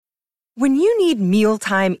When you need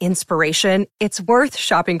mealtime inspiration, it's worth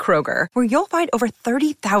shopping Kroger, where you'll find over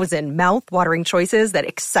 30,000 mouth-watering choices that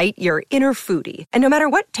excite your inner foodie. And no matter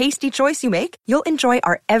what tasty choice you make, you'll enjoy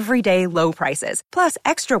our everyday low prices, plus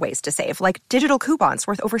extra ways to save, like digital coupons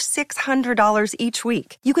worth over $600 each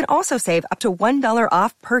week. You can also save up to $1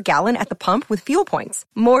 off per gallon at the pump with fuel points.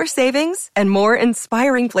 More savings and more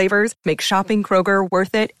inspiring flavors make shopping Kroger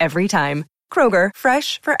worth it every time. Kroger,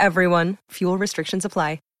 fresh for everyone. Fuel restrictions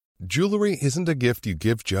apply. Jewelry isn't a gift you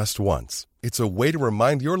give just once. It's a way to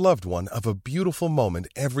remind your loved one of a beautiful moment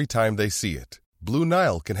every time they see it. Blue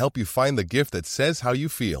Nile can help you find the gift that says how you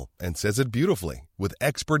feel and says it beautifully, with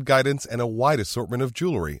expert guidance and a wide assortment of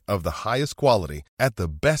jewelry of the highest quality at the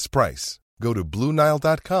best price. Go to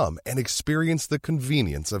BlueNile.com and experience the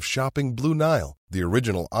convenience of shopping Blue Nile, the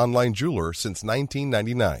original online jeweler since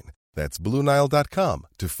 1999. That's BlueNile.com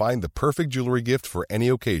to find the perfect jewelry gift for any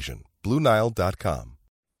occasion. BlueNile.com.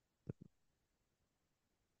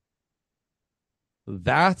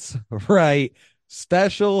 That's right.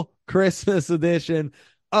 Special Christmas edition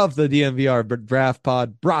of the DNVR Draft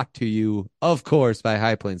Pod, brought to you, of course, by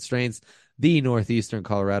High Plains Strains, the Northeastern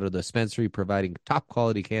Colorado dispensary, providing top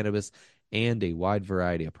quality cannabis and a wide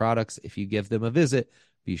variety of products. If you give them a visit,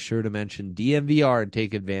 be sure to mention DNVR and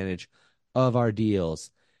take advantage of our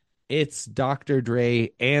deals. It's Dr.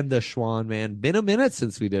 Dre and the Schwan Man. Been a minute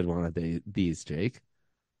since we did one of these, Jake.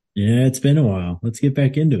 Yeah, it's been a while. Let's get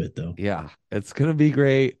back into it, though. Yeah, it's going to be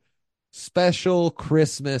great. Special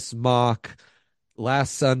Christmas mock.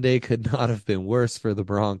 Last Sunday could not have been worse for the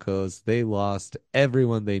Broncos. They lost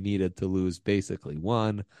everyone they needed to lose, basically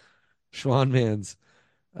won. Schwan Man's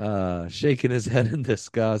shaking his head in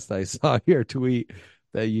disgust. I saw your tweet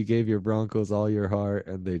that you gave your Broncos all your heart,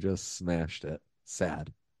 and they just smashed it.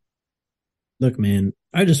 Sad. Look, man,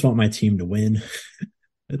 I just want my team to win.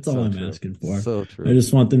 That's all I'm asking for. So true. I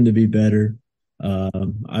just want them to be better.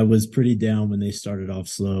 I was pretty down when they started off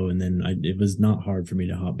slow, and then it was not hard for me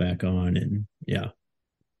to hop back on. And yeah,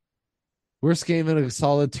 worst game in a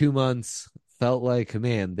solid 2 months. Felt like,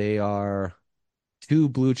 man, they are two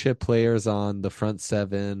blue chip players on the front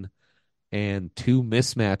seven and two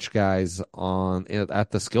mismatch guys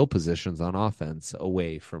at the skill positions on offense,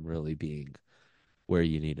 away from really being where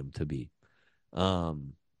you need them to be.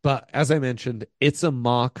 But as I mentioned, it's a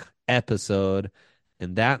mock episode,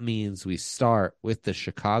 and that means we start with the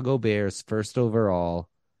Chicago Bears first overall.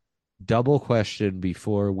 Double question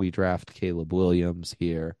before we draft Caleb Williams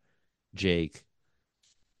here, Jake.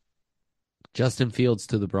 Justin Fields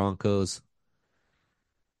to the Broncos.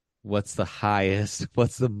 What's the highest?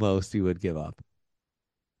 What's the most you would give up?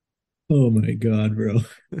 Oh my God, bro.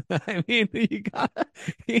 I mean,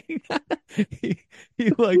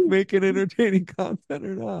 you like making entertaining content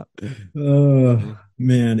or not? Oh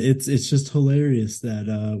man, it's just hilarious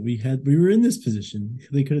that we were in this position.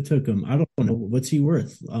 They could have took him. I don't know, what's he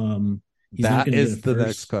worth. He's that not is the first,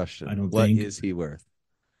 next question. I don't what think. What is he worth?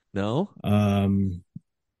 No. 20th?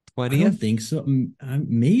 I don't think so.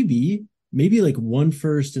 Maybe like one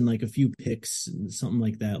first and like a few picks and something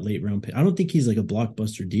like that, late round pick. I don't think he's like a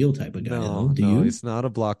blockbuster deal type of guy. No, Do you? He's not a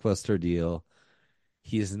blockbuster deal.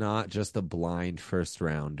 He's not just a blind first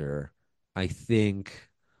rounder. I think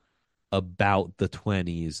about the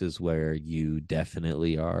 20s is where you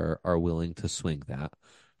definitely are willing to swing that.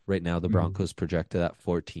 Right now, the Broncos projected at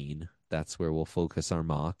 14. That's where we'll focus our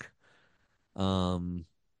mock.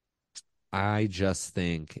 I just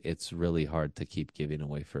think it's really hard to keep giving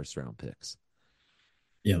away first round picks.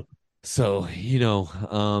 Yeah. So,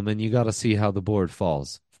 and you got to see how the board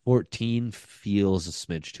falls. 14 feels a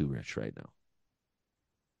smidge too rich right now.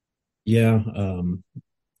 Yeah.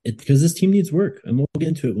 Because this team needs work, and we'll get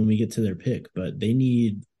into it when we get to their pick, but they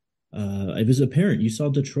need, it was apparent. You saw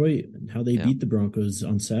Detroit and how they beat the Broncos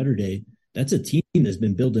on Saturday. That's a team that's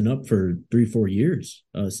been building up for 3-4 years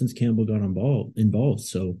since Campbell got involved.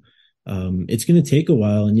 So, it's going to take a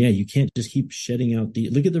while, and you can't just keep shedding out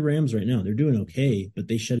look at the Rams right now. They're doing okay, but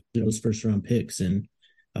they shed those first round picks, and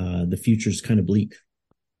the future's kind of bleak.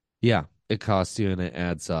 Yeah, it costs you and it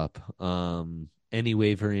adds up. Any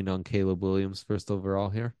wavering on Caleb Williams first overall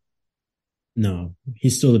here? No,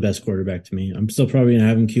 he's still the best quarterback to me. I'm still probably going to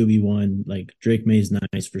have him QB1. Like, Drake May's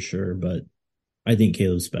nice for sure, but I think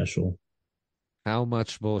Caleb's special. How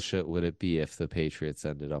much bullshit would it be if the Patriots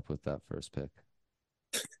ended up with that first pick?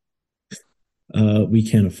 We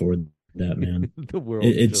can't afford that, man. The world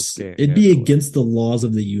it'd be against the laws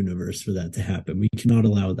of the universe for that to happen. We cannot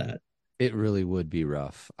allow that. It really would be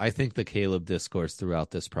rough. I think the Caleb discourse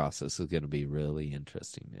throughout this process is going to be really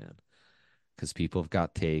interesting, man. Because people have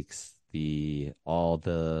got takes. All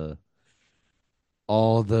the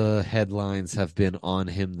all the headlines have been on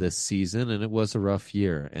him this season, and it was a rough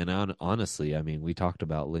year. And honestly, I mean, we talked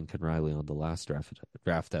about Lincoln Riley on the last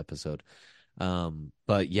draft episode.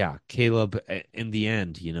 But yeah, Caleb, in the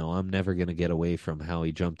end, I'm never going to get away from how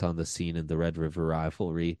he jumped on the scene in the Red River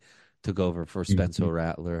rivalry, took over for Spencer Mhm.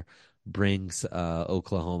 Rattler, brings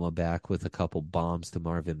Oklahoma back with a couple bombs to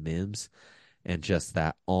Marvin Mims, and just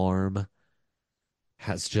that arm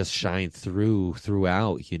has just shined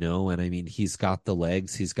throughout. And I mean, he's got the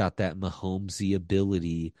legs, he's got that Mahomesy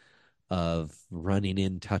ability of running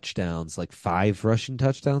in touchdowns, like 5 rushing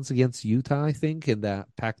touchdowns against Utah, I think, in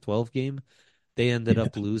that Pac-12 game they ended Yeah.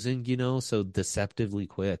 up losing, so deceptively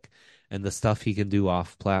quick. And the stuff he can do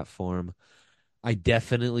off platform, I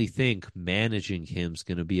definitely think managing him's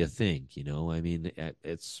going to be a thing. I mean,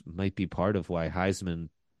 it's might be part of why Heisman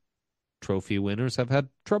trophy winners have had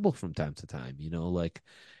trouble from time to time, like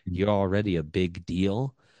you're already a big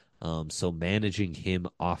deal. So managing him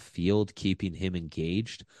off field, keeping him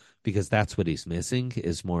engaged, because that's what he's missing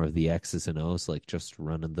is more of the X's and O's, like just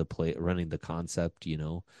running the play, running the concept,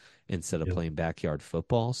 instead of Yep. playing backyard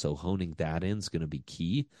football. So honing that in is going to be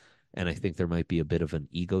key. And I think there might be a bit of an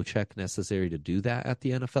ego check necessary to do that at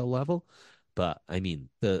the NFL level. But I mean,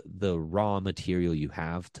 the raw material you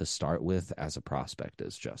have to start with as a prospect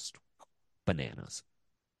is just bananas.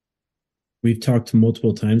 We've talked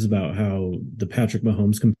multiple times about how the Patrick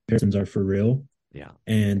Mahomes comparisons are for real, Yeah.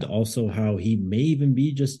 and Yeah. also how he may even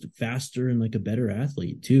be just faster and like a better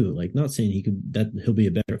athlete too. Like, not saying he'll be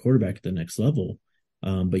a better quarterback at the next level,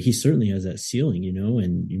 but he certainly has that ceiling.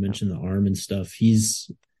 And you Yeah. mentioned the arm and stuff. He's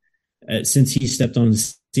since he stepped on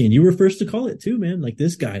the scene, you were first to call it too, man. Like,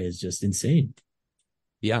 this guy is just insane.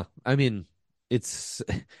 Yeah. I mean, it's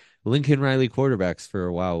Lincoln Riley quarterbacks for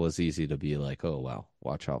a while was easy to be like, oh, wow,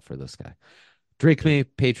 watch out for this guy. Drake Yep. May,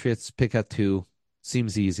 Patriots, pick at 2.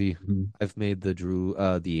 Seems easy. Mhm. I've made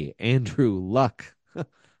the Andrew Luck,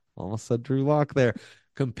 almost said Drew Lock there,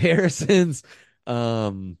 comparisons.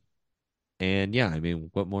 Um, and yeah, I mean,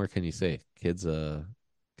 what more can you say? Kid's a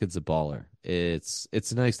baller. It's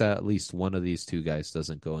nice that at least one of these two guys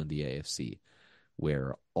doesn't go in the AFC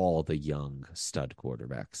where all the young stud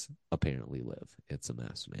quarterbacks apparently live. It's a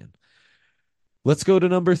mess, man. Let's go to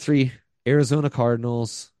number 3, Arizona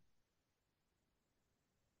Cardinals.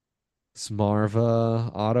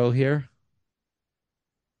 Smarva Auto here.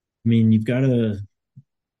 I mean, you've got to,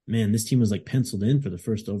 man, this team was like penciled in for the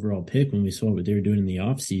first overall pick when we saw what they were doing in the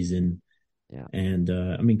offseason. Yeah, And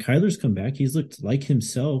I mean, Kyler's come back. He's looked like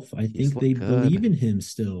himself. I he's think they looked believe good. in him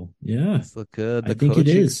still. Yeah, He's looked good. I The think it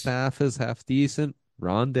coaching is. staff is half decent.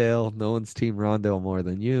 Rondale, no one's team Rondale more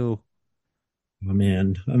than you. Oh,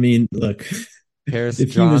 man. I mean, look, Paris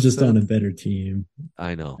if he was just on a Johnson, better team,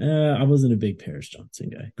 I know. I wasn't a big Paris Johnson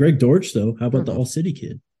guy. Greg Dortch, though, how Fair about the All enough. City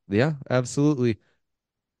kid? Yeah, absolutely.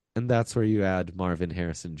 And that's where you add Marvin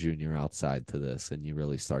Harrison Jr. outside to this, and you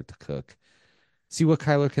really start to cook. See what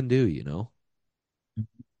Kyler can do.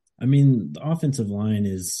 I mean, the offensive line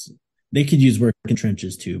they could use work in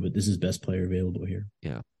trenches too, but this is best player available here.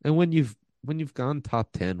 Yeah. And when you've gone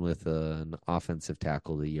top 10 with an offensive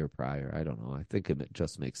tackle the year prior, I don't know. I think it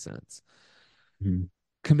just makes sense. Mhm.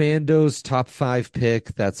 Commandos top 5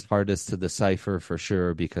 pick. That's hardest to decipher for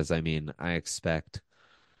sure because I mean, I expect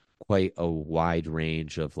quite a wide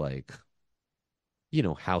range of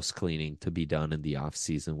house cleaning to be done in the off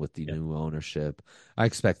season with the Yeah. new ownership. I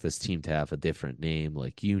expect this team to have a different name,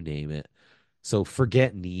 like you name it. So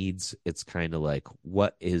forget needs. It's kind of like,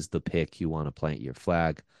 what is the pick you want to plant your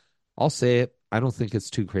flag? I'll say it. I don't think it's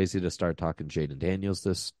too crazy to start talking Jaden Daniels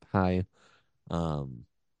this high. Um,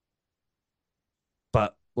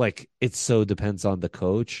 but like it so depends on the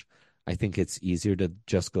coach. I think it's easier to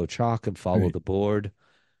just go chalk and follow Right. the board.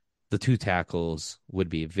 The 2 tackles would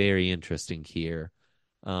be very interesting here.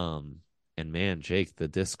 Um, and man, Jake, the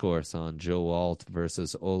discourse on Joe Alt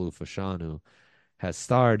versus Olu Fashanu has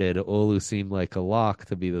started. Olu seemed like a lock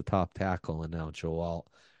to be the top tackle, and now Joe Alt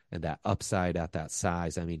and that upside at that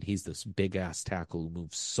size. I mean, he's this big ass tackle who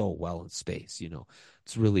moves so well in space.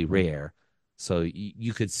 It's really rare. So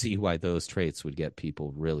you could see why those traits would get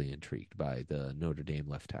people really intrigued by the Notre Dame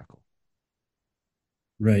left tackle.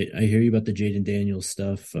 Right. I hear you about the Jaden Daniels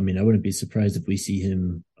stuff. I mean, I wouldn't be surprised if we see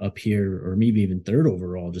him up here or maybe even third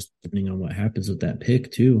overall, just depending on what happens with that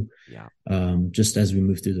pick too. Yeah. Just as we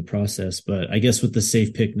move through the process. But I guess with the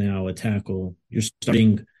safe pick now, a tackle, you're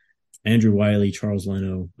starting Andrew Wiley, Charles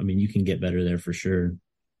Leno. I mean, you can get better there for sure.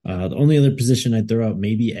 Yeah. The only other position I'd throw out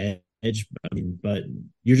maybe edge. I mean, but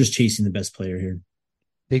you're just chasing the best player here.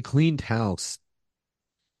 They cleaned house.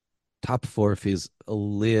 Top 4 feels a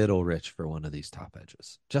little rich for one of these top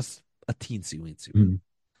edges. Just a teensy weensy bit. Mm.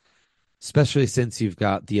 especially since you've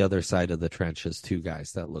got the other side of the trenches, two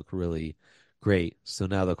guys that look really great. So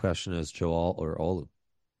now the question is Joel or Olu?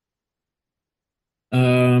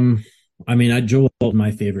 Um, I mean, Joel,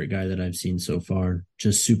 my favorite guy that I've seen so far.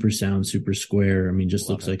 Just super sound, super square. I mean, just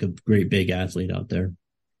Love looks it. like a great big athlete out there.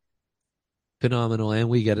 Phenomenal. And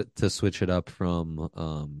we get it to switch it up from,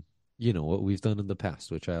 what we've done in the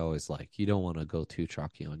past, which I always like. You don't want to go too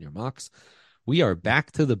chalky on your mocks. We are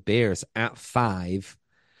back to the Bears at 5.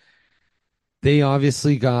 They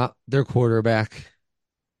obviously got their quarterback.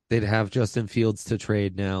 They'd have Justin Fields to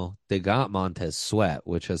trade now. They got Montez Sweat,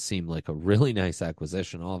 which has seemed like a really nice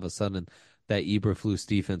acquisition. All of a sudden, that Eberflus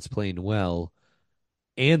defense playing well.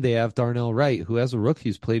 And they have Darnell Wright, who as a rookie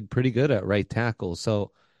has played pretty good at right tackle.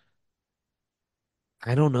 So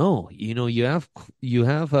I don't know. You have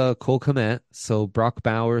Cole Kmet, so Brock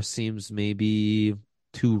Bowers seems maybe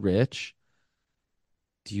too rich.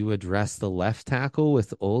 Do you address the left tackle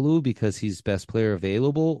with Olu because he's best player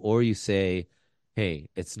available, or you say, hey,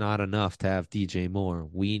 it's not enough to have DJ Moore.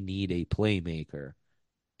 We need a playmaker.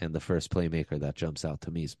 And the first playmaker that jumps out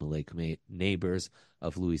to me is Malik Neighbors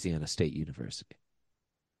of Louisiana State University.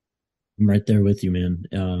 I'm right there with you, man.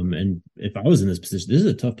 And if I was in this position, this is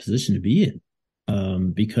a tough position to be in,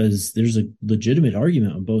 because there's a legitimate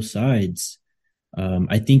argument on both sides.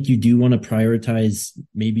 I think you do want to prioritize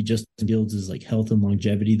maybe Justin Fields' like health and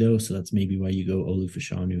longevity, though. So that's maybe why you go Olu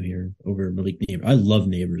Fashanu here over Malik Neighbors. I love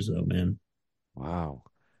Neighbors, though, man. Wow.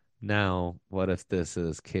 Now, what if this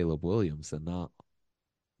is Caleb Williams and not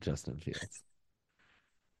Justin Fields?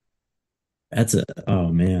 Oh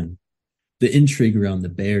man, the intrigue around the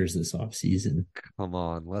Bears this offseason. Come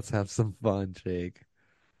on, let's have some fun, Jake.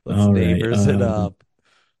 Let's All right. neighbors it up.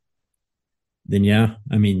 Then yeah,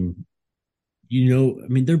 I mean, I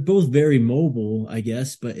mean, they're both very mobile, I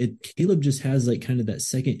guess, but Caleb just has like kind of that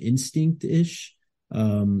second instinct ish.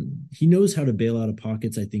 He knows how to bail out of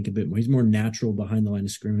pockets, I think, a bit more. He's more natural behind the line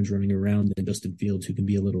of scrimmage running around than Justin Fields, who can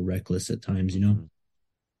be a little reckless at times, you know? Mhm.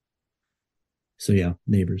 So yeah,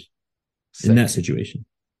 neighbors in Sick. that situation.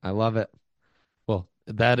 I love it. Well,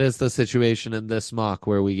 that is the situation in this mock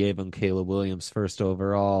where we gave him Caleb Williams first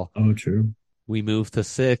overall. Oh, true. We moved to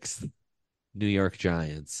 6th, New York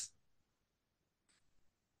Giants.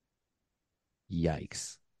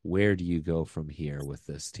 Yikes. Where do you go from here with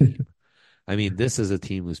this team? I mean, this is a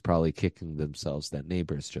team who's probably kicking themselves that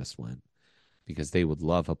neighbors just went because they would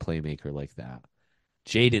love a playmaker like that.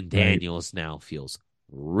 Jaden Right. Daniels now feels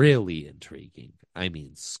really intriguing. I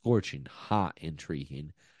mean, scorching hot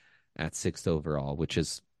intriguing at 6th overall, which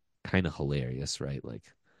is kind of hilarious, right? Like,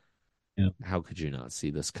 Yeah. how could you not see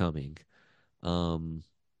this coming? Um,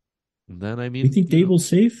 then I You mean, think Dable's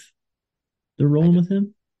safe? They're I, rolling d- with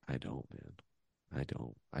him? I don't, man. I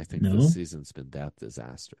don't. I think this No? season's been that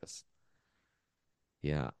disastrous.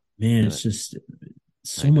 Yeah. Man, And it's just I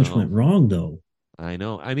so much know. went wrong though. I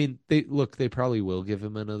know. I mean, they probably will give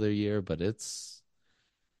him another year, but it's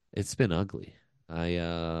been ugly.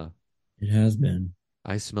 It has been.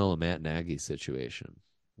 I smell a Matt Nagy situation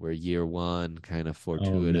where year one kind of Oh no.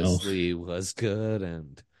 fortuitously was good,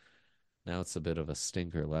 and now it's a bit of a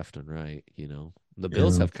stinker left and right. The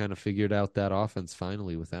Bills Yeah. have kind of figured out that offense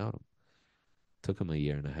finally without him. Took them a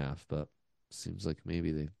year and a half, but seems like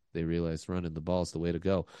maybe they realized running the ball is the way to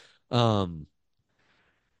go. Um,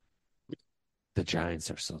 the Giants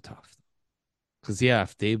are so tough. Because, yeah,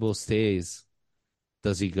 if Dable stays,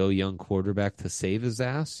 does he go young quarterback to save his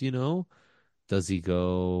ass? Does he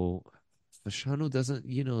go? Fashanu doesn't.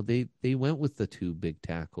 They went with the two big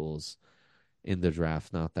tackles in the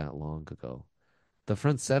draft not that long ago. The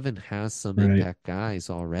front seven has some Right. impact guys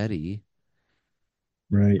already.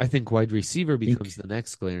 Right. I think wide receiver I becomes think the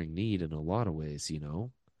next glaring need in a lot of ways.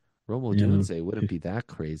 Romo yeah. Dunze wouldn't be that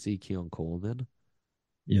crazy. Keon Coleman.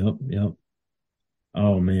 Yep. Yep.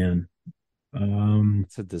 Oh man. Um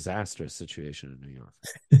It's a disastrous situation in New York.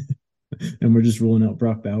 and we're just rolling out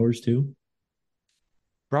Brock Bowers too.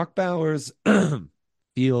 Brock Bowers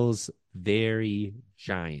feels very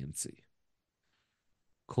Giantsy.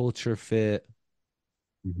 Culture fit,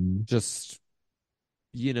 Mm-hmm. just,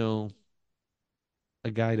 you know,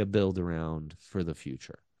 a guy to build around for the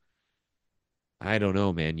future. I don't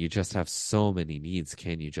know, man. You just have so many needs.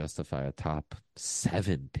 Can you justify a top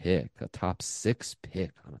 7 pick, a top 6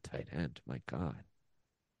 pick on a tight end? My God.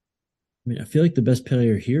 I mean, I feel like the best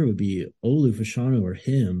player here would be Olu Fashanu or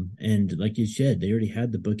him. And like you said, they already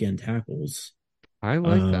had the bookend tackles. I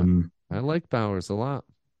like that. Um, I like Bowers a lot.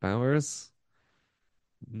 Bowers,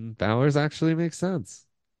 Bowers actually makes sense.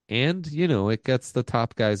 And, it gets the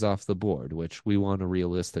top guys off the board, which we want a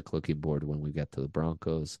realistic looking board when we get to the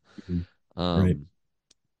Broncos. right. Um,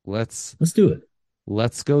 let's Let's do it.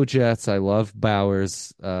 Let's go Jets. I love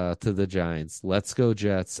Bowers to the Giants. Let's go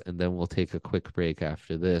Jets, and then we'll take a quick break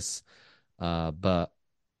after this. But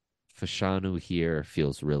Fashanu here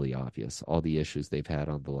feels really obvious. All the issues they've had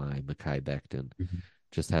on the line. Mekhi Becton Mhm.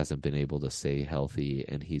 just hasn't been able to stay healthy,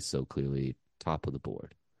 and he's so clearly top of the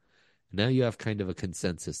board. Now you have kind of a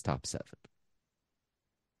consensus top seven.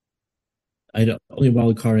 I don't, only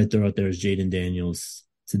wild card I throw out there is Jaden Daniels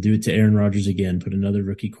to do it to Aaron Rodgers again, put another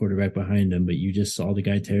rookie quarterback behind him. But you just saw the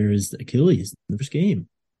guy tear his Achilles in the first game.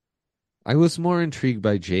 I was more intrigued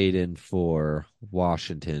by Jaden for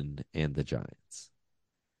Washington and the Giants.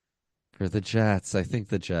 For the Jets, I think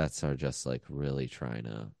the Jets are just like really trying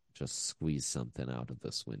to just squeeze something out of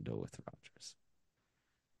this window with Rodgers.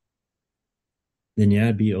 Then yeah,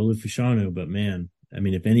 it'd be Olufashano. But man, I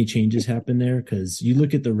mean, if any changes happen there, because you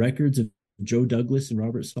look at the records of Joe Douglas and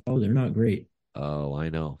Robert Sala, they're not great. Oh, I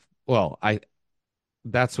know. Well, I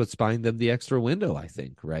that's what's buying them the extra window, I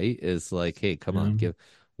think, right? Is like, hey, come on, Um, give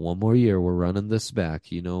one more year. We're running this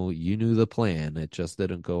back. You know, you knew the plan. It just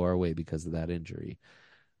didn't go our way because of that injury.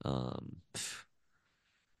 Um,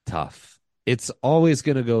 Tough. It's always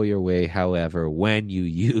going to go your way, however, when you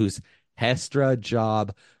use Hestra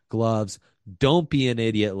job gloves. Don't be an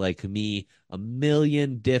idiot like me. A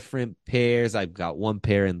million different pairs. I've got one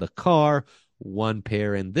pair in the car, one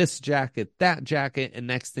pair in this jacket, that jacket, and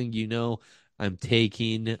next thing you know, I'm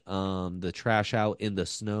taking the trash out in the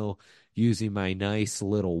snow using my nice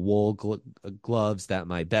little wool gloves that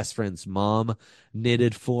my best friend's mom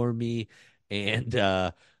knitted for me, and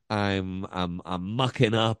I'm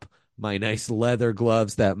mucking up my nice leather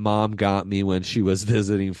gloves that mom got me when she was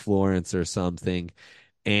visiting Florence or something.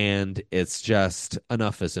 And it's just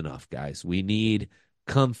enough is enough, guys. We need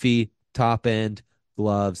comfy top end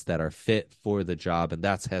gloves that are fit for the job. And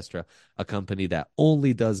that's Hestra, a company that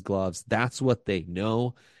only does gloves. That's what they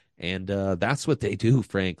know. And that's what they do,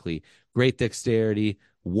 frankly. Great dexterity,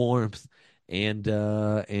 warmth, and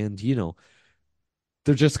they're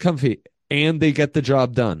just comfy and they get the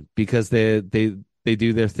job done because they do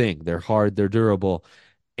their thing. They're hard, they're durable.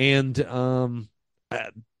 And uh,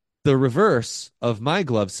 the reverse of my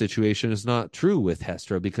glove situation is not true with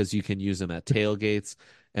Hestra because you can use them at tailgates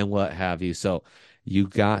and what have you. So you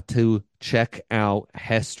got to check out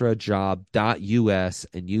hestrajob.us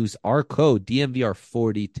and use our code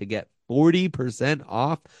DMVR40 to get 40%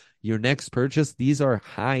 off your next purchase. These are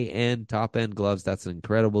high-end, top-end gloves. That's an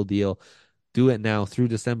incredible deal. Do it now through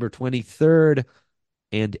December 23rd.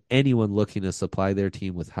 And anyone looking to supply their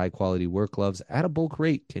team with high quality work gloves at a bulk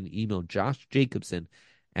rate can email Josh Jacobson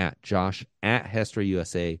at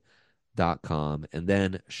josh@hestrausa.com. And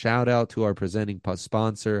then shout out to our presenting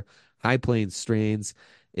sponsor, High Plains Strains.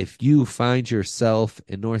 If you find yourself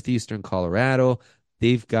in northeastern Colorado,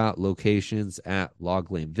 they've got locations at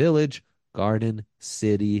Log Lane Village, Garden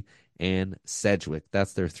City, and Sedgwick.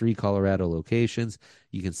 That's their 3 Colorado locations.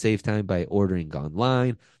 You can save time by ordering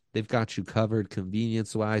online. They've got you covered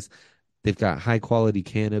convenience wise. They've got high quality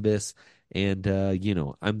cannabis. And,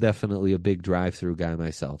 I'm definitely a big drive through guy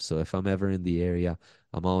myself. So if I'm ever in the area,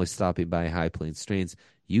 I'm always stopping by High Plains Strains.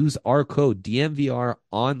 Use our code DMVR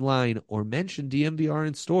online or mention DMVR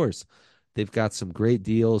in stores. They've got some great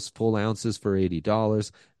deals, full ounces for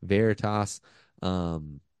 $80, Veritas,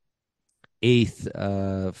 eighth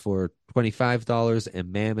for $25,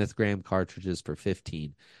 and Mammoth gram cartridges for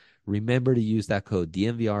 $15. Remember to use that code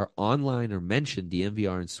DMVR online or mention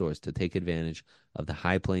DMVR in stores to take advantage of the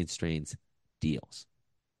High Plains Strains deals.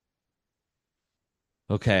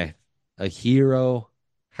 Okay, a hero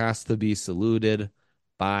has to be saluted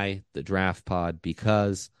by the draft pod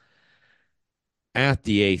because at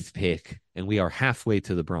the 8th pick, and we are halfway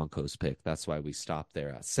to the Broncos pick, that's why we stopped there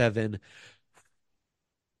at 7,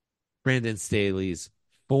 Brandon Staley's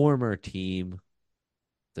former team,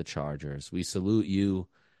 the Chargers. We salute you.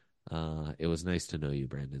 It was nice to know you,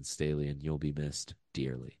 Brandon Staley, and you'll be missed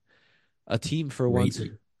dearly. A team for once,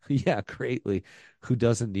 greatly. yeah, greatly, who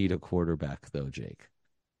doesn't need a quarterback, though, Jake.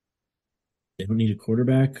 They don't need a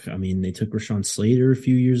quarterback. I mean, they took Rashawn Slater a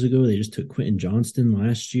few years ago. They just took Quentin Johnston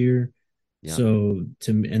last year. Yeah,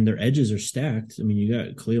 And their edges are stacked. I mean, you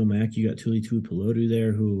got Khalil Mack, you got Tuli Tuipulotu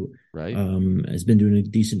there, who right? has been doing a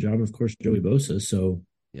decent job. Of course, Joey Bosa. So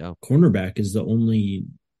Yeah, cornerback is the only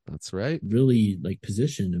that's right. really like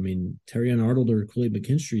position. I mean, Terrion Arnold or Clay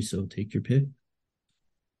McKinstry. So take your pick.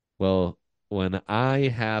 Well, when I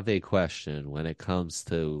have a question when it comes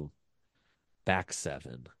to back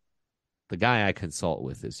 7, the guy I consult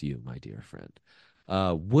with is you, my dear friend.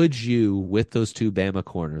 Would you, with those 2 Bama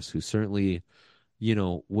corners, who certainly,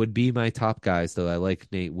 would be my top guys, though I like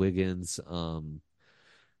Nate Wiggins, Mhm.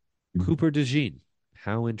 Cooper DeJean,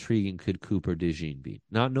 how intriguing could Cooper DeJean be?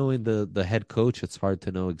 Not knowing the head coach, it's hard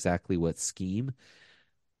to know exactly what scheme.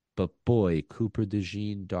 But boy, Cooper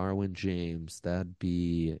DeJean, Darwin James, that'd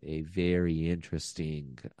be a very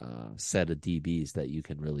interesting set of DBs that you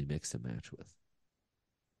can really mix and match with.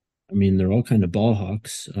 I mean, they're all kind of ball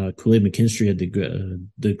hawks. Kool-Aid McKinstry had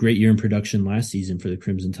the great year in production last season for the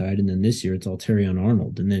Crimson Tide, and then this year it's all Terrion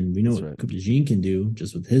Arnold. And then we know That's what right. Cooper DeJean can do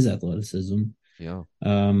just with his athleticism. Yeah.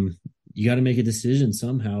 You got to make a decision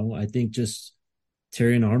somehow. I think just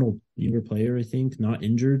Terrion Arnold, younger player, I think, not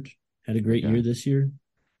injured, had a great year this year.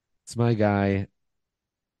 It's my guy.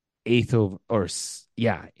 Eighth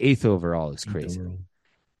eighth overall is crazy. Overall.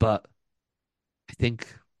 But I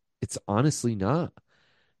think it's honestly not.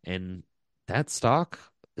 And that stock,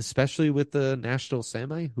 especially with the national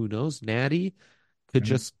semi, who knows, Natty could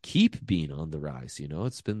just keep being on the rise.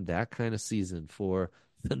 It's been that kind of season for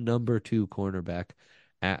the number 2 cornerback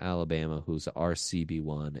at Alabama, who's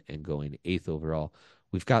RCB1 and going 8th overall.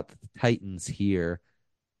 We've got the Titans here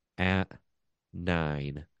at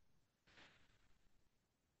 9.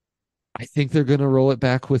 I think they're going to roll it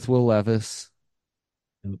back with Will Levis.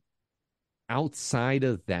 Yep. Outside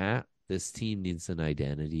of that, this team needs an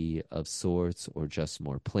identity of sorts or just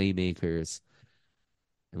more playmakers.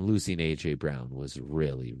 And losing A.J. Brown was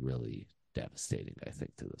really, really devastating, I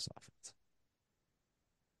think, to this offense.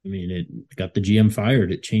 I mean, it got the GM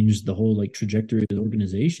fired. It changed the whole trajectory of the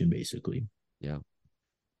organization, basically. Yeah.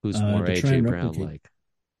 Who's more A.J. Brown like?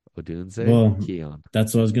 Odunze? Well, Keon.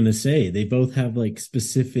 that's what I was going to say. They both have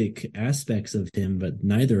specific aspects of him, but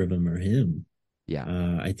neither of them are him.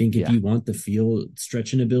 Yeah. I think if you want the field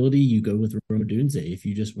stretching ability, you go with Rome Odunze. If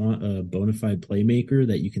you just want a bona fide playmaker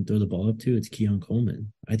that you can throw the ball up to, it's Keon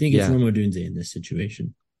Coleman. I think it's Rome Odunze in this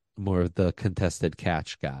situation. More of the contested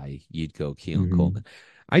catch guy, you'd go Keon Coleman.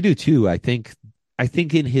 I do too. I think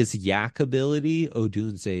in his yak ability,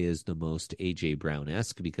 Odunze is the most AJ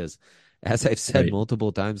Brown-esque because, as I've said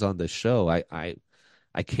multiple times on the show, I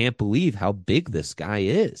can't believe how big this guy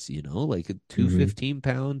is. Like a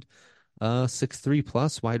 215-pound, 6'3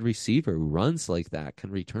 plus wide receiver who runs like that,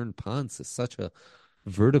 can return punts, is such a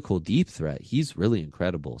vertical deep threat. He's really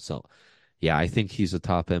incredible. So, yeah, I think he's a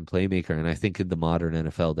top end playmaker, and I think in the modern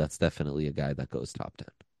NFL, that's definitely a guy that goes top 10.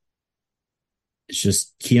 It's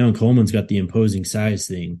just Keon Coleman's got the imposing size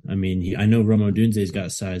thing. I mean, I know Rome Odunze's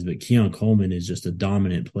got size, but Keon Coleman is just a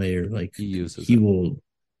dominant player. Like he will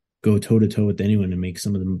go toe to toe with anyone and make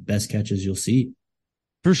some of the best catches you'll see.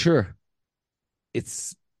 For sure.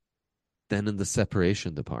 It's then in the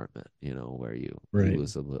separation department, where you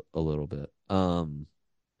lose a little bit.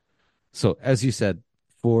 So as you said,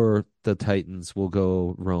 for the Titans, we'll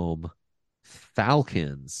go Rome.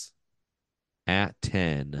 Falcons at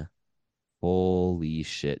 10. Holy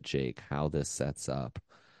shit, Jake, how this sets up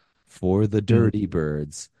for the Dirty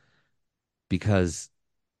Birds, because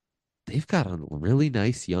they've got a really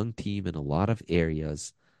nice young team in a lot of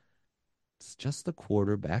areas. It's just the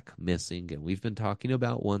quarterback missing, and we've been talking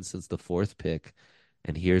about one since the 4th pick,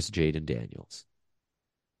 and here's Jaden Daniels.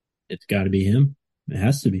 It's got to be him. It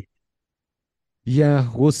has to be. Yeah,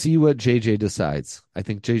 we'll see what JJ decides. I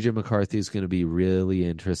think JJ McCarthy is going to be really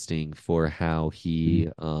interesting for how he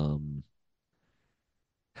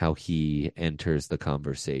enters the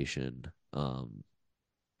conversation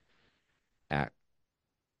at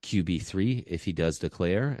QB3 if he does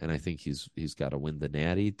declare, and I think he's got to win the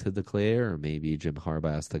Natty to declare, or maybe Jim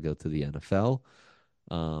Harbaugh has to go to the NFL.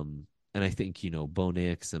 And I think Bo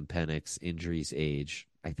Nix and Penix injuries age.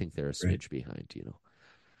 I think they're a smidge behind.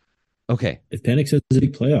 Okay, if Penix has a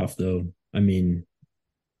big playoff, though, I mean,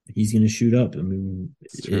 he's going to shoot up. I mean,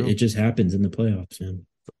 it just happens in the playoffs, man.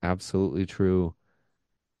 Absolutely true.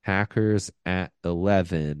 Packers at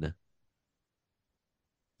 11.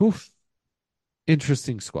 Oof.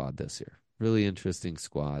 Interesting squad this year. Really interesting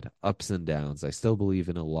squad. Ups and downs. I still believe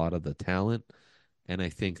in a lot of the talent, and I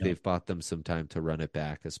think they've bought them some time to run it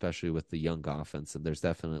back, especially with the young offense. And there's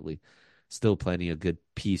definitely still plenty of good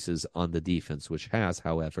pieces on the defense, which has,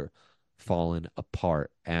 however, fallen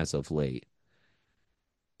apart as of late.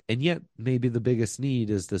 And yet, maybe the biggest need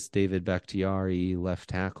is this David Bakhtiari left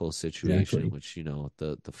tackle situation, which,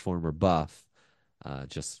 the former Buff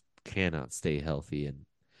just cannot stay healthy, and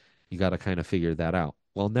you got to kind of figure that out.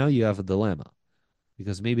 Well, now you have a dilemma,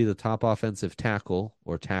 because maybe the top offensive tackle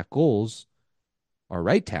or tackles are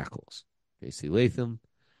right tackles. J.C. Latham,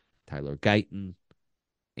 Tyler Guyton,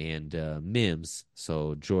 and Mims.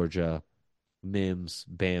 So Georgia, Mims,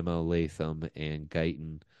 Bama, Latham, and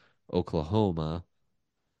Guyton, Oklahoma.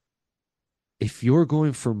 If you're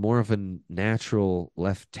going for more of a natural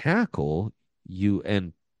left tackle,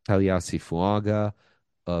 and Taliasi Fuaga,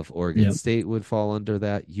 of Oregon Yep. State would fall under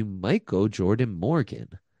that. You might go Jordan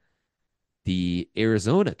Morgan, the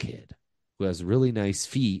Arizona kid, who has really nice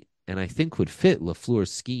feet and I think would fit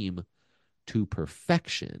LaFleur's scheme to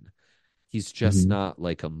perfection. He's just Hmm. not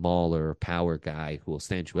like a mauler power guy who will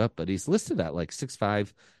stand you up, but he's listed at like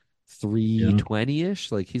 6'5", Yeah. 320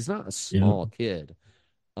 ish. Like he's not a Yeah. small kid.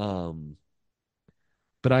 Um,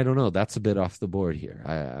 but I don't know. That's a bit off the board here.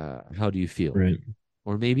 How do you feel? Right.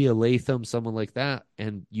 Or maybe a Latham, someone like that,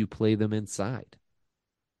 and you play them inside.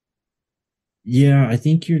 Yeah, I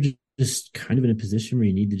think you're just kind of in a position where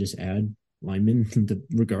you need to just add linemen,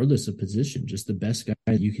 regardless of position, just the best guy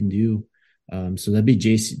that you can do. So that'd be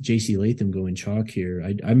JC Latham going chalk here.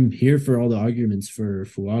 I'm here for all the arguments for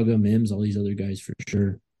Fuaga, Mims, all these other guys for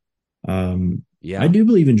sure. I Yeah. do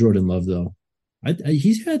believe in Jordan Love though.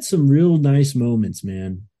 He's had some real nice moments,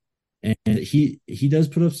 man, and he does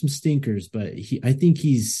put up some stinkers, but I think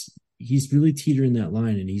he's really teetering that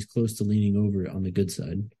line, and he's close to leaning over on the good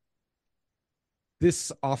side.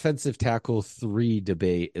 This offensive tackle 3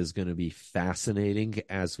 debate is going to be fascinating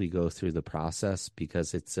as we go through the process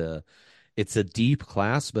because it's a deep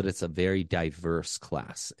class, but it's a very diverse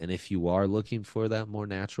class. And if you are looking for that more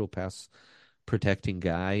natural pass protecting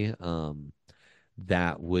guy,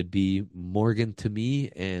 that would be Morgan to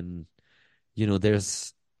me. And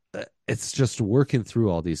there's it's just working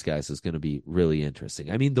through all these guys is going to be really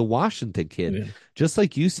interesting. I mean, the Washington Oh kid, yeah. just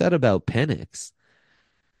like you said about Penix,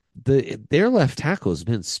 their left tackle has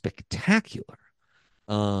been spectacular.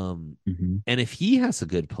 Um, Hmm. and if he has a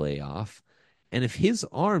good playoff, and if his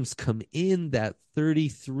arms come in that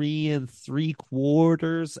 33 and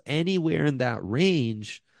 3/4, anywhere in that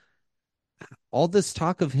range, all this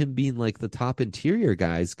talk of him being like the top interior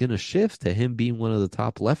guy is going to shift to him being one of the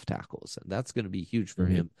top left tackles. And that's going to be huge for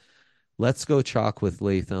Right. him. Let's go chalk with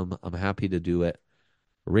Latham. I'm happy to do it.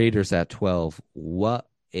 Raiders at 12. What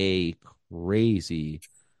a crazy.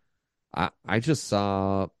 I just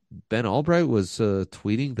saw Ben Albright was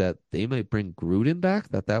tweeting that they might bring Gruden back,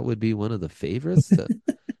 that would be one of the favorites.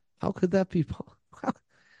 How could that be? How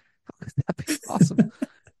could that be possible?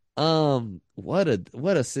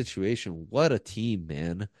 What a situation. What a team,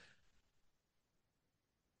 man.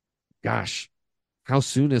 Gosh, how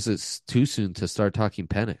soon is it too soon to start talking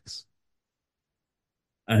Penix?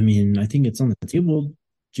 I mean, I think it's on the table.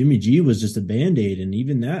 Jimmy G was just a band-aid, and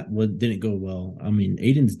even that didn't go well. I mean,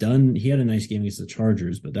 Aiden's done. He had a nice game against the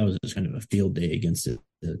Chargers, but that was just kind of a field day against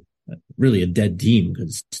really a dead team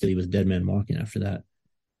because he was dead man walking after that.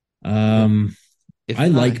 Yeah. Um, If I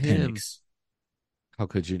not like him, Penix. how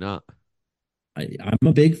could you not? I'm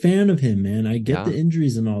a big fan of him, man. I get Yeah. the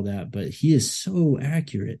injuries and all that, but he is so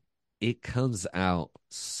accurate. It comes out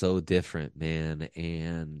so different, man.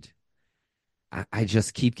 And I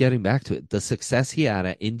just keep getting back to it. The success he had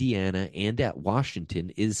at Indiana and at Washington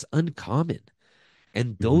is uncommon.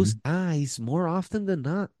 And those Hmm. guys, more often than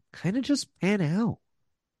not, kind of just pan out.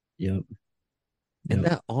 Yep. And Yep.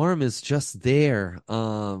 that arm is just there.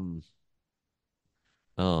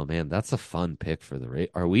 Oh man, that's a fun pick for the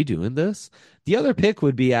rate. Are we doing this? The other pick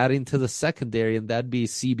would be adding to the secondary, and that'd be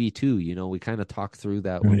CB2. We kind of talked through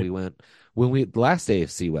that when Right. we went when we last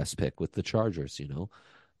AFC West pick with the Chargers.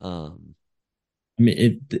 Um, I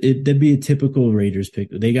mean, that'd be a typical Raiders pick.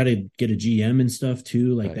 They got to get a GM and stuff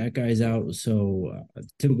too. Like right. that guy's out. So a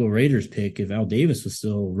typical Raiders pick, if Al Davis was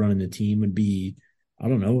still running the team, would be, I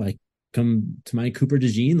don't know, like come to my Cooper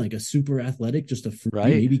DeJean, like a super athletic, just a free,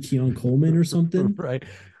 Right. maybe Keon Coleman or something. Right.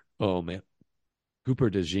 Oh man. Cooper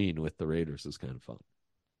DeJean with the Raiders is kind of fun.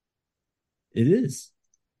 It is.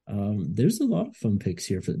 There's a lot of fun picks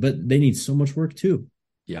here but they need so much work too.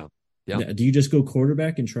 Yeah. Yeah. Do you just go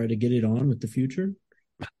quarterback and try to get it on with the future?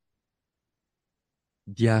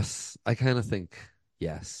 Yes. I kind of think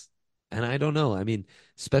yes. And I don't know. I mean,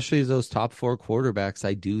 especially those top 4 quarterbacks,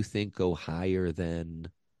 I do think go higher than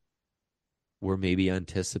we're maybe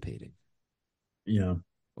anticipating Yeah,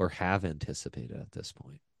 or have anticipated at this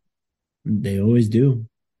point. they always do.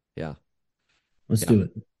 Yeah. Let's Yeah. do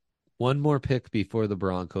it. One more pick before the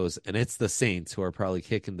Broncos, and it's the Saints who are probably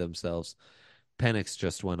kicking themselves. Penix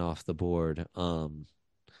just went off the board.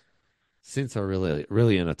 Saints are really,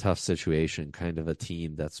 really in a tough situation, kind of a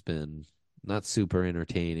team that's been not super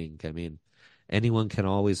entertaining. I mean, anyone can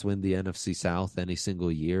always win the NFC South any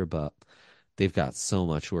single year, but they've got so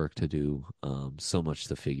much work to do, so much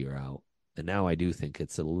to figure out. And now I do think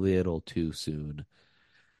it's a little too soon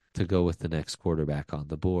to go with the next quarterback on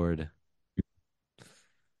the board.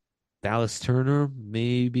 Dallas Turner,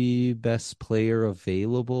 maybe best player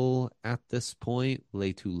available at this point.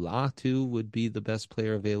 Leitu Latu would be the best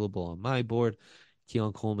player available on my board.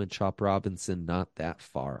 Keon Coleman, Chop Robinson, not that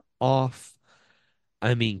far off.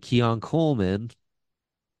 I mean, Keon Coleman,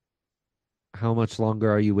 how much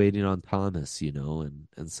longer are you waiting on Thomas, and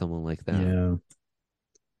someone like that? Yeah,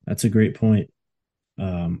 that's a great point.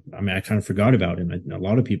 I mean, I kind of forgot about him. A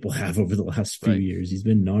lot of people have over the last few Right. years. He's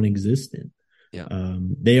been non-existent. Yeah.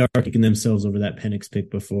 They are kicking themselves over that Penix pick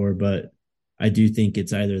before, but I do think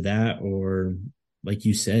it's either that or, like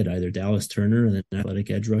you said, either Dallas Turner and an athletic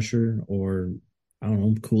edge rusher, or I don't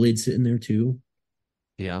know, Kool-Aid sitting there too.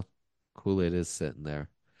 Yeah. Kool-Aid is sitting there.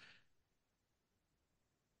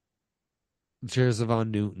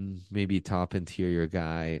 Jerzavon Newton, maybe top interior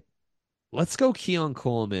guy. Let's go Keon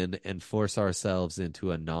Coleman and force ourselves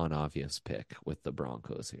into a non-obvious pick with the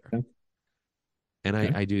Broncos here. Okay. And I,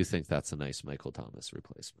 Okay. I do think that's a nice Michael Thomas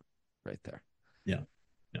replacement right there. Yeah.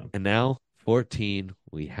 Yeah. And now, 14,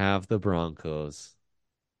 we have the Broncos.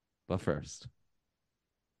 But first,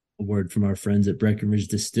 A word from our friends at Breckenridge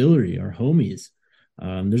Distillery, our homies.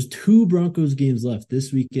 There's two Broncos games left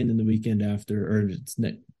this weekend and the weekend after, or it's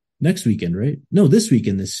next weekend, right? No, this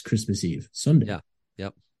weekend, this Christmas Eve, Sunday. yeah,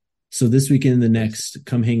 yep. So this weekend and the next,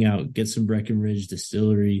 come hang out, get some Breckenridge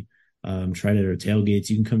Distillery, try it at our tailgates.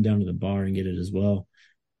 You can come down to the bar and get it as well.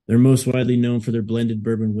 They're most widely known for their blended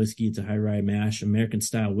bourbon whiskey. It's a high rye mash, American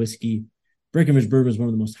style whiskey. Breckenridge Bourbon is one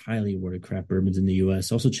of the most highly awarded craft bourbons in the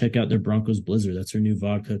U.S. Also, check out their Broncos Blizzard. That's their new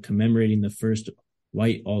vodka commemorating the first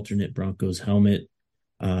white alternate Broncos helmet.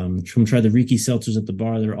 Come try the Riki seltzers at the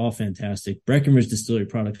bar. They're all fantastic. Breckenridge Distillery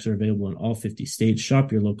products are available in all 50 states.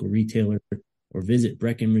 Shop your local retailer or visit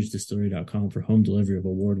BreckenridgeDistillery.com for home delivery of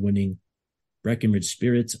award-winning Breckenridge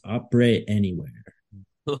spirits. Opera anywhere.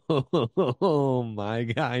 Oh, my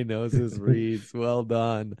guy knows his reads. Well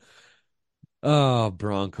done. Oh,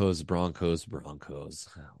 Broncos, Broncos, Broncos.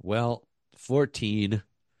 Well, 14.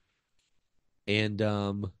 And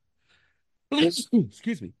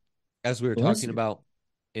excuse me. As we were Bless talking you. about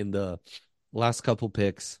in the last couple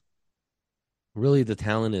picks, really the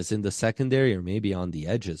talent is in the secondary or maybe on the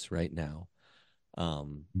edges right now.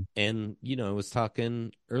 And I was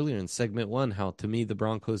talking earlier in segment one how to me the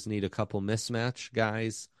Broncos need a couple mismatch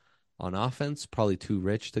guys on offense, probably too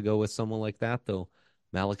rich to go with someone like that, though.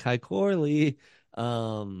 Malachi Corley,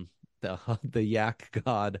 the Yak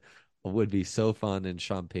God would be so fun in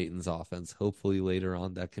Sean Payton's offense. Hopefully later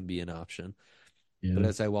on that can be an option. But Yeah.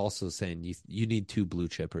 as I was also saying, you need two blue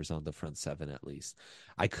chippers on the front seven at least.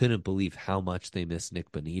 I couldn't believe how much they missed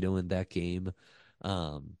Nick Bonito in that game.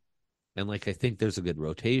 And I think there's a good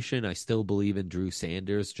rotation. I still believe in Drew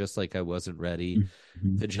Sanders, just like I wasn't ready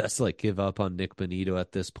Mm-hmm. to just give up on Nick Bonito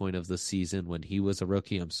at this point of the season when he was a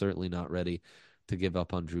rookie. I'm certainly not ready to give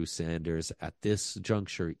up on Drew Sanders at this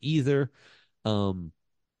juncture either.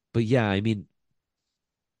 But yeah, I mean,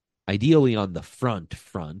 ideally on the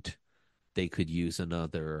front, they could use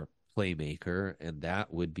another playmaker, and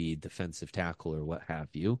that would be defensive tackle or what have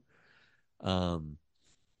you.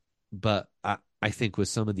 But I think with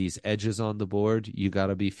some of these edges on the board, you got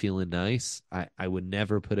to be feeling nice. I would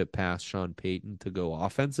never put it past Sean Payton to go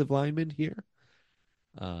offensive lineman here.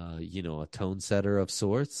 A tone setter of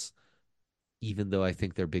sorts, even though I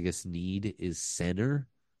think their biggest need is center.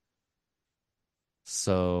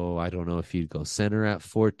 So I don't know if you'd go center at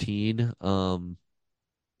 14.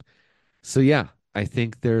 So yeah, I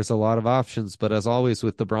think there's a lot of options, but as always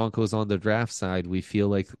with the Broncos on the draft side, we feel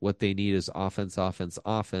like what they need is offense, offense,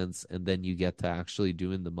 offense, and then you get to actually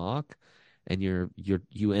doing the mock, and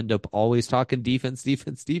you end up always talking defense,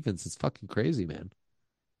 defense, defense. It's fucking crazy, man.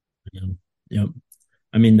 Yeah. Yep.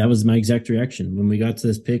 I mean, that was my exact reaction. When we got to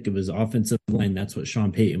this pick, it was offensive line. That's what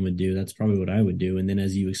Sean Payton would do. That's probably what I would do. And then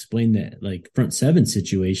as you explained that front seven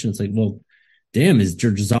situation, it's like, well, damn, is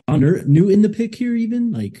Jerzavon new in the pick here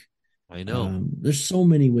even? I know. There's so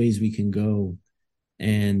many ways we can go.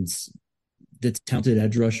 And the talented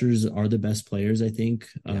edge rushers are the best players, I think,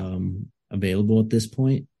 Yeah. available at this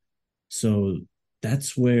point. So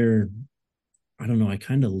that's where I don't know. I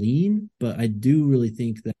kind of lean, but I do really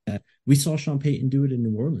think that we saw Sean Payton do it in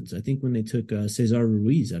New Orleans. I think when they took Cesar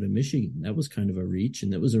Ruiz out of Michigan, that was kind of a reach,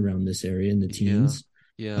 and that was around this area in the Yeah. teens,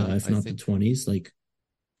 Yeah. if I not the think 20s.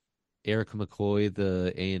 Eric McCoy,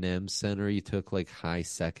 the A&M center you took high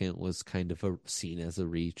second, was kind of seen as a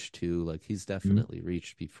reach too. He's Mhm. definitely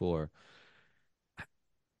reached before.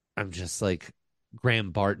 I'm just Graham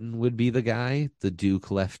Barton would be the guy, the Duke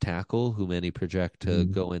left tackle who many project to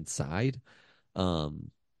Mhm. go inside.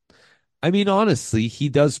 Um, I mean, honestly, he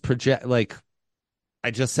does project,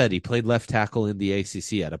 I just said, he played left tackle in the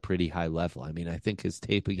ACC at a pretty high level. I mean, I think his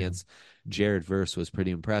tape Yeah. against Jared Verse was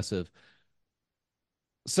pretty impressive.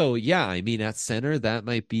 So, yeah, I mean, at center, that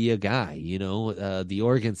might be a guy. The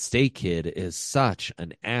Oregon State kid is such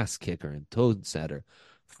an ass kicker and toad setter.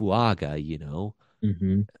 Fuaga.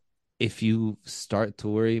 Hmm. If you start to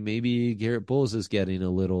worry, maybe Garrett Bowles is getting a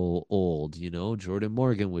little old, Jordan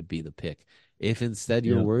Morgan would be the pick. If instead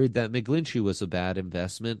you're Yeah. worried that McGlinchey was a bad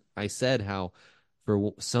investment, I said how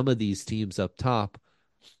for some of these teams up top,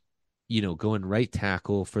 going right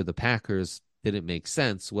tackle for the Packers didn't make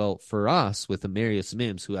sense. Well, for us with Amarius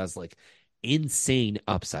Mims, who has like insane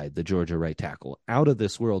upside, the Georgia right tackle, out of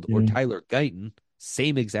this world, or Yeah. Tyler Guyton,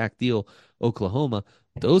 same exact deal, Oklahoma,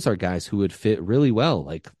 those are guys who would fit really well.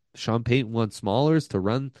 Like Sean Payton wants smallers to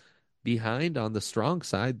run behind on the strong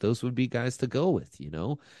side. Those would be guys to go with.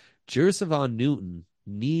 Jersavon Newton,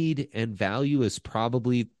 need and value is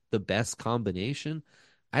probably the best combination.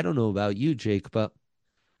 I don't know about you, Jake, but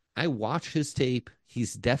I watch his tape.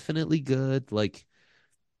 He's definitely good. Like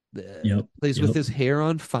Yep. plays with Yep. his hair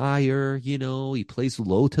on fire. He plays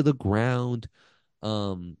low to the ground.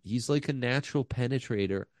 He's like a natural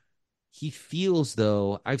penetrator. He feels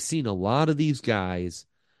though. I've seen a lot of these guys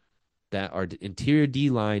that are interior D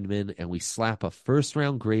linemen, and we slap a first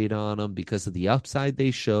round grade on them because of the upside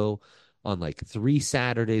they show on like 3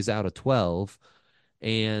 Saturdays out of 12,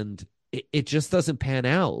 and it just doesn't pan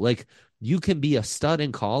out. Like you can be a stud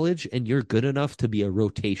in college and you're good enough to be a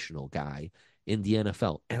rotational guy in the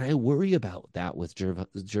NFL. And I worry about that with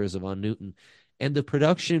Jerzavon Newton. And the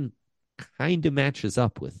production kind of matches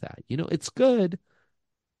up with that. It's good.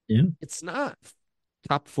 Yeah. It's not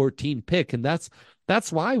top 14 pick. And that's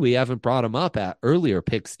why we haven't brought him up at earlier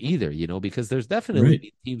picks either, because there's definitely Right.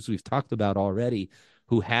 been teams we've talked about already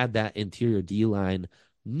who had that interior D line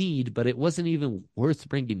need, but it wasn't even worth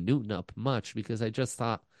bringing Newton up much because I just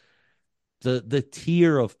thought the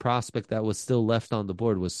tier of prospect that was still left on the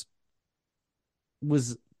board was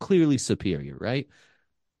clearly superior, right?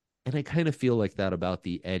 And I kind of feel like that about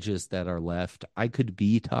the edges that are left. I could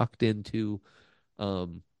be talked into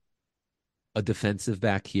um, a defensive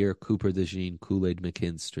back here, Cooper DeJean, Kool-Aid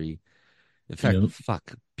McKinstry. In fact, Yep.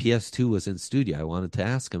 fuck, PS2 was in studio. I wanted to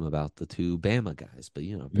ask him about the two Bama guys, but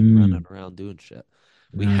I've been running Mm. around doing shit.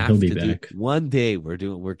 We He'll have be to do back. one day.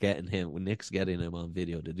 We're getting him. Nick's getting him on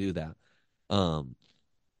video to do that. Um,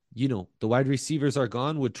 the wide receivers are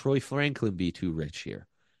gone. Would Troy Franklin be too rich here?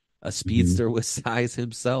 A Hmm. speedster with size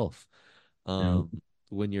himself. Yeah.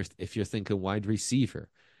 If you're thinking wide receiver,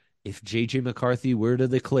 if JJ McCarthy were to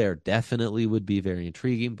declare, definitely would be very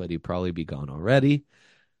intriguing, but he'd probably be gone already.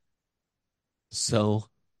 So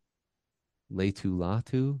Letu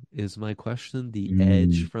Latu is my question. The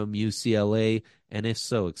edge Mm. from UCLA, and if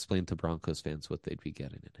so, explain to Broncos fans what they'd be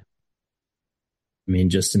getting in it. I mean,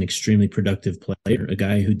 just an extremely productive player, a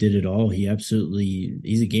guy who did it all. He's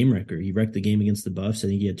a game wrecker. He wrecked the game against the Buffs. I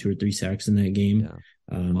think he had 2 or 3 sacks in that game.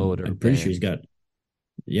 Yeah, motor I'm pretty sure bang.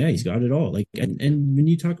 he's got it all. Like, and when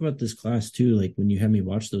you talk about this class too, like when you had me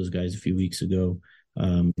watch those guys a few weeks ago,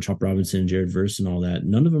 Chop Robinson, Jared Verse, and all that,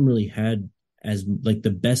 none of them really had as like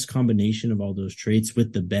the best combination of all those traits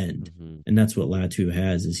with the bend, Mm-hmm. and that's what Latu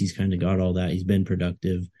has. Is he's kind of got all that. He's been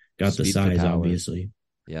productive, got the Speed to size, power. obviously.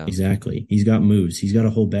 Yeah, Exactly. He's got moves. He's got a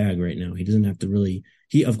whole bag right now. He doesn't have to really.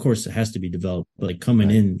 He of course it has to be developed, but like coming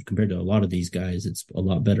right. in compared to a lot of these guys, it's a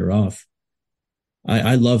lot better off.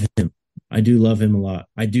 I love him. I do love him a lot.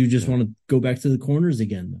 I do just Yeah. want to go back to the corners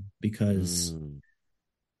again though, because Mm.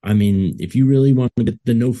 I mean, if you really want to get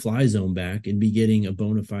the no fly zone back and be getting a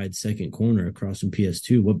bona fide second corner across from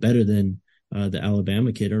PS2, what better than the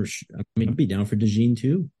Alabama kid? I mean, I'd be down for DeJean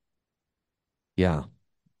too. Yeah.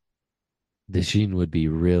 The Sheen would be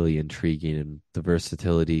really intriguing, and the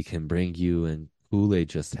versatility can bring you. And Kool-Aid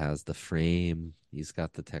just has the frame. He's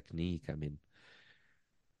got the technique. I mean,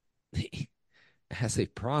 as a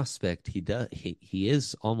prospect, he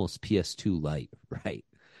is almost PS2 light, right?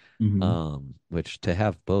 Mm-hmm. Which to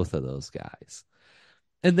have both of those guys.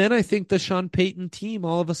 And then I think the Sean Payton team,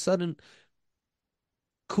 all of a sudden,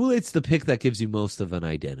 Kool-Aid's the pick that gives you most of an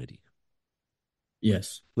identity.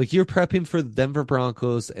 Yes. Like you're prepping for the Denver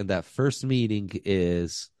Broncos, and that first meeting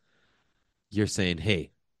is you're saying,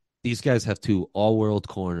 hey, these guys have two all-world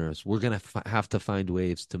corners. We're going to have to find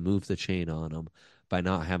ways to move the chain on them by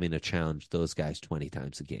not having to challenge those guys 20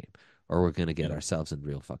 times a game, or we're going to get Yep. ourselves in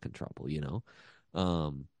real fucking trouble.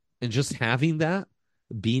 And just having that,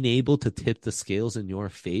 being able to tip the scales in your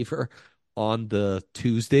favor on the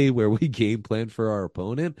Tuesday where we game plan for our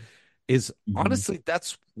opponent is Mm-hmm. honestly,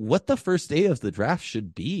 that's what the first day of the draft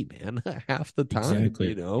should be, man. Half the time,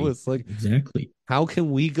 Exactly. it's like, Exactly. how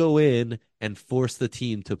can we go in and force the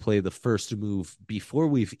team to play the first move before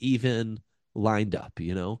we've even lined up?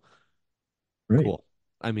 Right. Cool.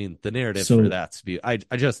 I mean, the narrative for So, that's I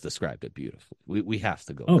just described it beautifully. We have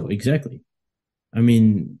to go oh, Kool-Aid. exactly. I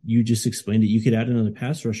mean, you just explained it. You could add another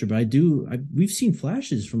pass rusher, but we've seen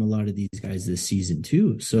flashes from a lot of these guys this season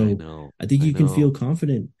too. I So know. I think I you can feel know.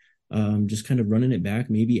 confident, just kind of running it back,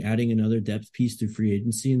 maybe adding another depth piece through free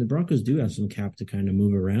agency. And the Broncos do have some cap to kind of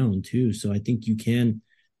move around too. So I think you can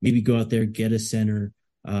maybe go out there, get a center,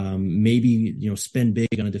 maybe, spend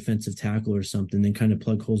big on a defensive tackle or something, then kind of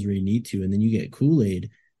plug holes where you need to. And then you get Kool-Aid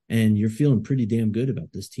and you're feeling pretty damn good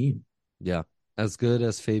about this team. Yeah. As good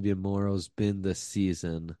as Fabian Moro's been this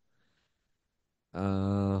season,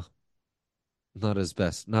 uh not his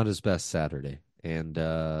best Saturday. And You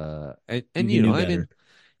can do I mean better.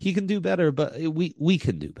 he can do better, but we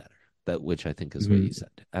can do better. That which I think is what you Mm-hmm.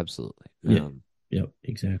 said. Absolutely. Yeah. Yep.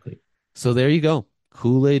 Exactly. So there you go.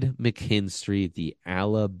 Kool-Aid McKinstry, the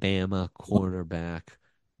Alabama cornerback,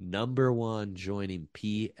 number one, joining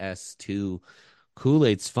PS2.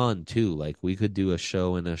 Kool-Aid's fun too. Like we could do a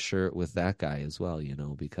show in a shirt with that guy as well,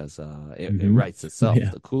 because it Mm-hmm. writes itself,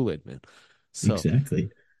 Yeah. the Kool-Aid man. So, Exactly.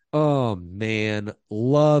 oh man,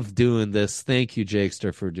 love doing this. Thank you,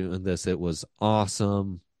 Jakester, for doing this. It was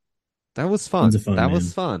awesome. That was Tons fun. of fun, That was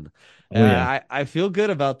man. fun. Oh yeah. I feel good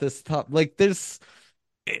about this top. Like there's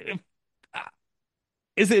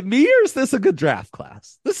is it me or is this a good draft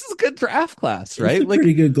class? This is a good draft class, It's right? a Like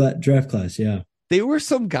pretty good draft class. Yeah. they were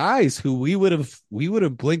some guys who we would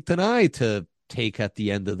have blinked an eye to take at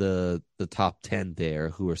the end of the top 10 there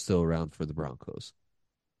who are still around for the Broncos.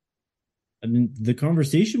 I mean, the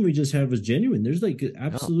conversation we just had was genuine. There's like Yeah.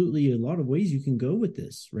 absolutely a lot of ways you can go with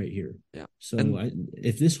this right here. Yeah. So And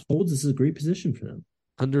if this holds, this is a great position for them.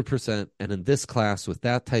 100%. And in this class with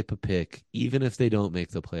that type of pick, even if they don't make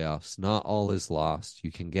the playoffs, not all is lost.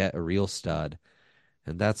 You can get a real stud.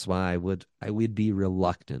 And that's why I would be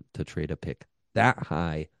reluctant to trade a pick that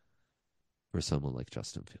high for someone like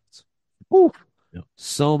Justin Fields. Ooh. Yep.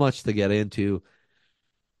 So much to get into.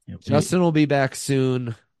 Yep. Justin will be back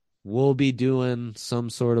soon. We'll be doing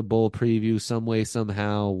some sort of bowl preview some way,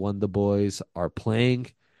 somehow, when the boys are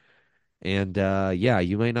playing. And yeah,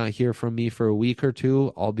 you might not hear from me for a week or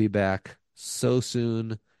two. I'll be back so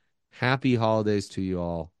soon. Happy holidays to you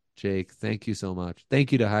all. Jake, thank you so much.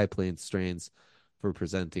 Thank you to High Plains Strains for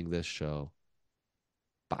presenting this show.